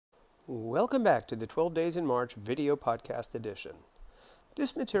Welcome back to the 12 Days in March video podcast edition.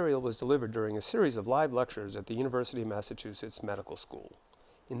 This material was delivered during a series of live lectures at the University of Massachusetts Medical School.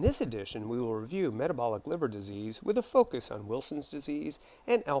 In this edition, we will review metabolic liver disease with a focus on Wilson's disease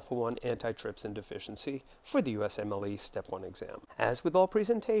and alpha-1 antitrypsin deficiency for the USMLE Step One Exam. As with all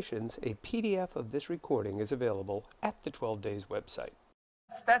presentations, a PDF of this recording is available at the 12 Days website.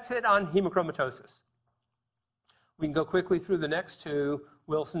 That's it on hemochromatosis. We can go quickly through the next two,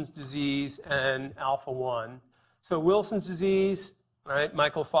 Wilson's disease and alpha-1. So Wilson's disease, right,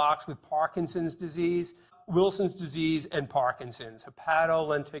 Michael Fox with Parkinson's disease, Wilson's disease and Parkinson's,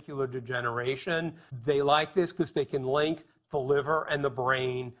 hepatolenticular degeneration. They like this because they can link the liver and the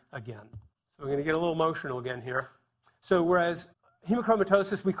brain again. So we're going to get a little emotional again here. So whereas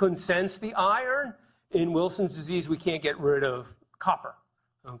hemochromatosis, we couldn't sense the iron, in Wilson's disease, we can't get rid of copper.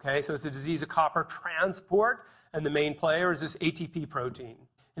 Okay, so it's a disease of copper transport. And the main player is this ATP protein.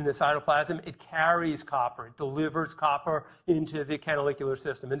 In the cytoplasm, it carries copper. It delivers copper into the canalicular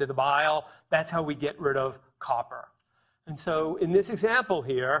system, into the bile. That's how we get rid of copper. And so in this example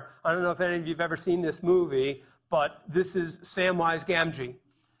here, I don't know if any of you have ever seen this movie, but this is Samwise Gamgee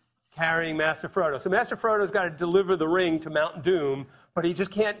carrying Master Frodo. So Master Frodo's got to deliver the ring to Mount Doom, but he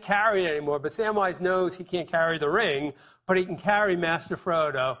just can't carry it anymore. But Samwise knows he can't carry the ring, but he can carry Master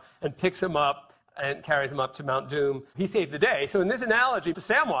Frodo and picks him up and carries him up to Mount Doom. He saved the day. So in this analogy,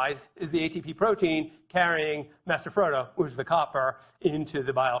 Samwise is the ATP protein carrying Master Frodo, which is the copper, into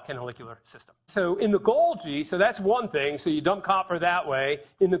the bile canalicular system. So in the Golgi, so that's one thing. So you dump copper that way.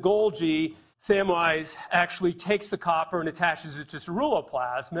 In the Golgi, Samwise actually takes the copper and attaches it to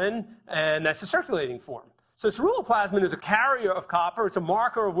ceruloplasmin, and that's a circulating form. So ceruloplasmin is a carrier of copper. It's a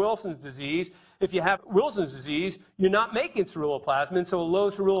marker of Wilson's disease. If you have Wilson's disease, you're not making ceruloplasmin, so a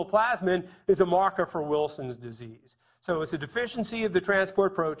low ceruloplasmin is a marker for Wilson's disease. So it's a deficiency of the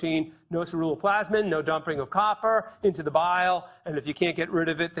transport protein, no ceruloplasmin, no dumping of copper into the bile, and if you can't get rid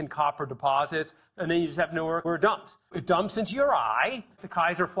of it, then copper deposits, and then you just have nowhere where it dumps. It dumps into your eye, the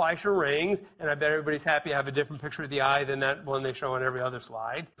Kaiser-Fleischer rings, and I bet everybody's happy I have a different picture of the eye than that one they show on every other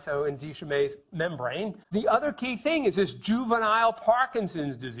slide. So in Duchamel's membrane. The other key thing is this juvenile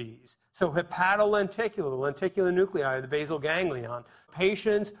Parkinson's disease. So hepatolenticular, lenticular nuclei, the basal ganglion.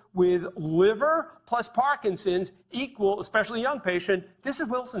 Patients with liver plus Parkinson's equal, especially young patient, this is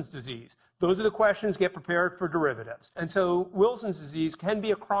Wilson's disease. Those are the questions, get prepared for derivatives. And so Wilson's disease can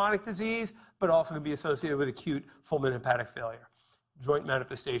be a chronic disease, but also can be associated with acute fulminant hepatic failure. Joint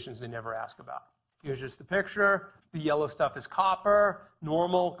manifestations they never ask about. Here's just the picture. The yellow stuff is copper.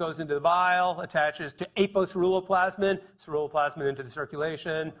 Normal goes into the bile, attaches to apoceruloplasmin, ceruloplasmin into the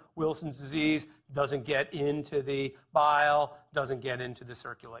circulation. Wilson's disease doesn't get into the bile, doesn't get into the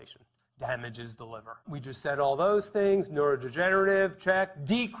circulation. Damages the liver. We just said all those things. Neurodegenerative, check.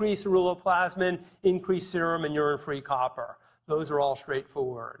 Decrease ceruloplasmin, increase serum and urine-free copper. Those are all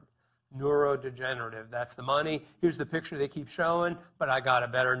straightforward. Neurodegenerative, that's the money. Here's the picture they keep showing, but I got a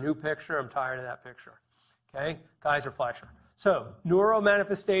better new picture. I'm tired of that picture. Okay, Kaiser-Fleischer. So, neuro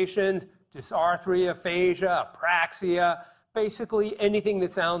manifestations, dysarthria, aphasia, apraxia, basically anything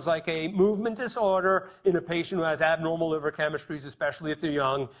that sounds like a movement disorder in a patient who has abnormal liver chemistries, especially if they're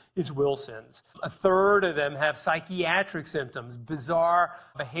young, is Wilson's. A third of them have psychiatric symptoms, bizarre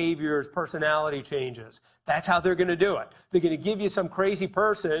behaviors, personality changes. That's how they're going to do it. They're going to give you some crazy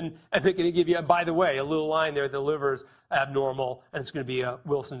person, and they're going to give you, by the way, a little line there, the liver's abnormal, and it's going to be a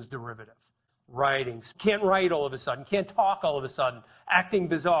Wilson's derivative. Writing. Can't write all of a sudden. Can't talk all of a sudden. Acting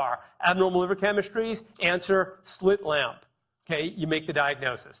bizarre. Abnormal liver chemistries, answer, slit lamp. Okay, you make the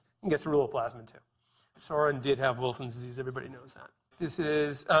diagnosis. You can get ceruloplasmin too. Soren did have Wilson's disease. Everybody knows that. This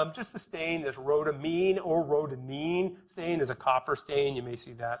is just the stain. There's rhodamine or rhodamine stain is a copper stain. You may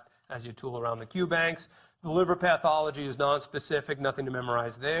see that as you tool around the Q banks. The liver pathology is nonspecific. Nothing to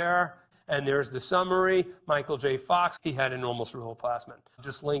memorize there. And there's the summary. Michael J. Fox, he had a normal ceruloplasmin.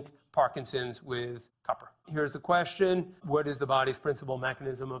 Just link Parkinson's with copper. Here's the question. What is the body's principal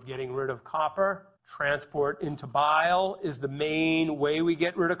mechanism of getting rid of copper? Transport into bile is the main way we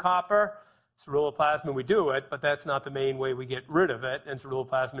get rid of copper. Ceruloplasmin, we do it, but that's not the main way we get rid of it. And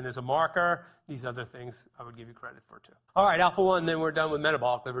ceruloplasmin is a marker. These other things I would give you credit for too. All right, alpha-1, then we're done with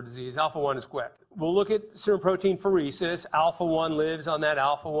metabolic liver disease. Alpha-1 is quick. We'll look at serum protein phoresis. Alpha-1 lives on that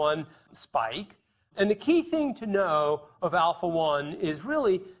alpha-1 spike. And the key thing to know of alpha-1 is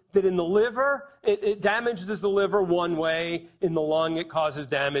really that in the liver, it damages the liver one way. In the lung, it causes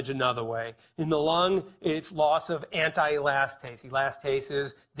damage another way. In the lung, it's loss of anti-elastase.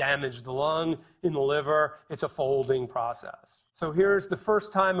 Elastases damage the lung. In the liver, it's a folding process. So here's the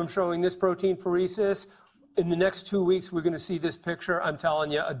first time I'm showing this protein phoresis. In the next 2 weeks, we're going to see this picture, I'm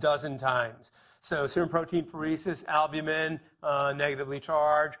telling you, a dozen times. So serum protein phoresis, albumin, negatively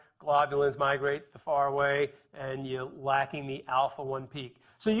charged, globulins migrate the far way, and you're lacking the alpha-1 peak.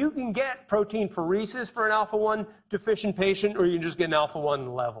 So you can get protein phoresis for an alpha-1 deficient patient, or you can just get an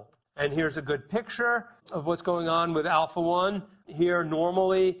alpha-1 level. And here's a good picture of what's going on with alpha-1. Here,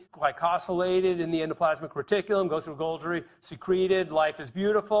 normally glycosylated in the endoplasmic reticulum, goes through Golgi, secreted, life is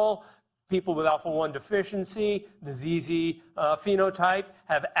beautiful. People with alpha-1 deficiency, the ZZ phenotype,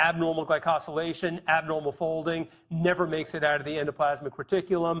 have abnormal glycosylation, abnormal folding, never makes it out of the endoplasmic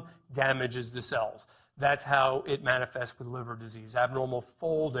reticulum, damages the cells. That's how it manifests with liver disease, abnormal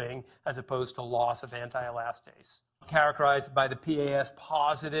folding as opposed to loss of anti-elastase. Characterized by the PAS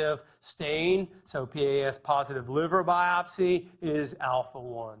positive stain, so PAS positive liver biopsy is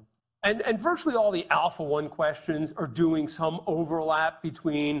alpha-1. And virtually all the alpha-1 questions are doing some overlap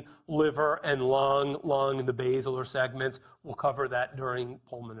between liver and lung and the basilar segments. We'll cover that during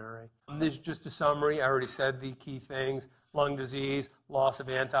pulmonary. This is just a summary. I already said the key things. Lung disease, loss of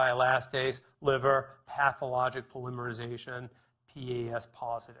anti-elastase, liver, pathologic polymerization, PAS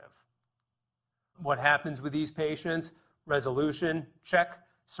positive. What happens with these patients? Resolution, check.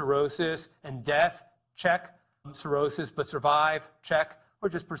 Cirrhosis and death, check. Cirrhosis but survive, check. Or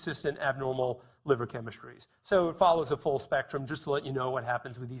just persistent abnormal liver chemistries. So it follows a full spectrum just to let you know what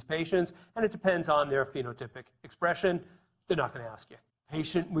happens with these patients, and it depends on their phenotypic expression. They're not going to ask you.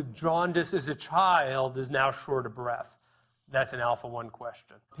 Patient with jaundice as a child is now short of breath. That's an alpha-1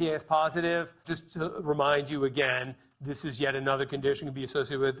 question. PAS positive, just to remind you again, this is yet another condition to be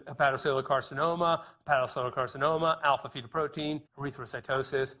associated with hepatocellular carcinoma, alpha-fetoprotein,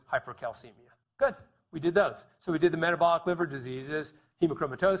 erythrocytosis, hypercalcemia. Good. We did those. So we did the metabolic liver diseases,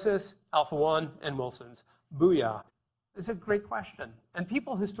 hemochromatosis, alpha-1, and Wilson's. Booyah. It's a great question. And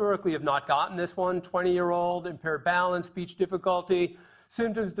people historically have not gotten this one. 20-year-old, impaired balance, speech difficulty.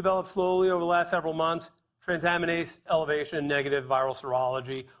 Symptoms develop slowly over the last several months. Transaminase elevation, negative viral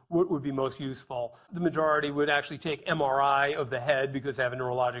serology. What would be most useful? The majority would actually take MRI of the head because they have a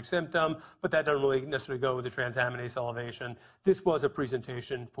neurologic symptom, but that doesn't really necessarily go with the transaminase elevation. This was a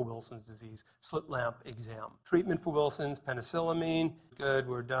presentation for Wilson's disease, slit lamp exam. Treatment for Wilson's, penicillamine. Good,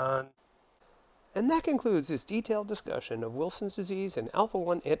 we're done. And that concludes this detailed discussion of Wilson's disease and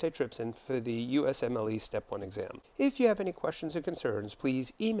alpha-1 antitrypsin for the USMLE Step One exam. If you have any questions or concerns,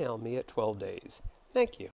 please email me at 12 days. Thank you.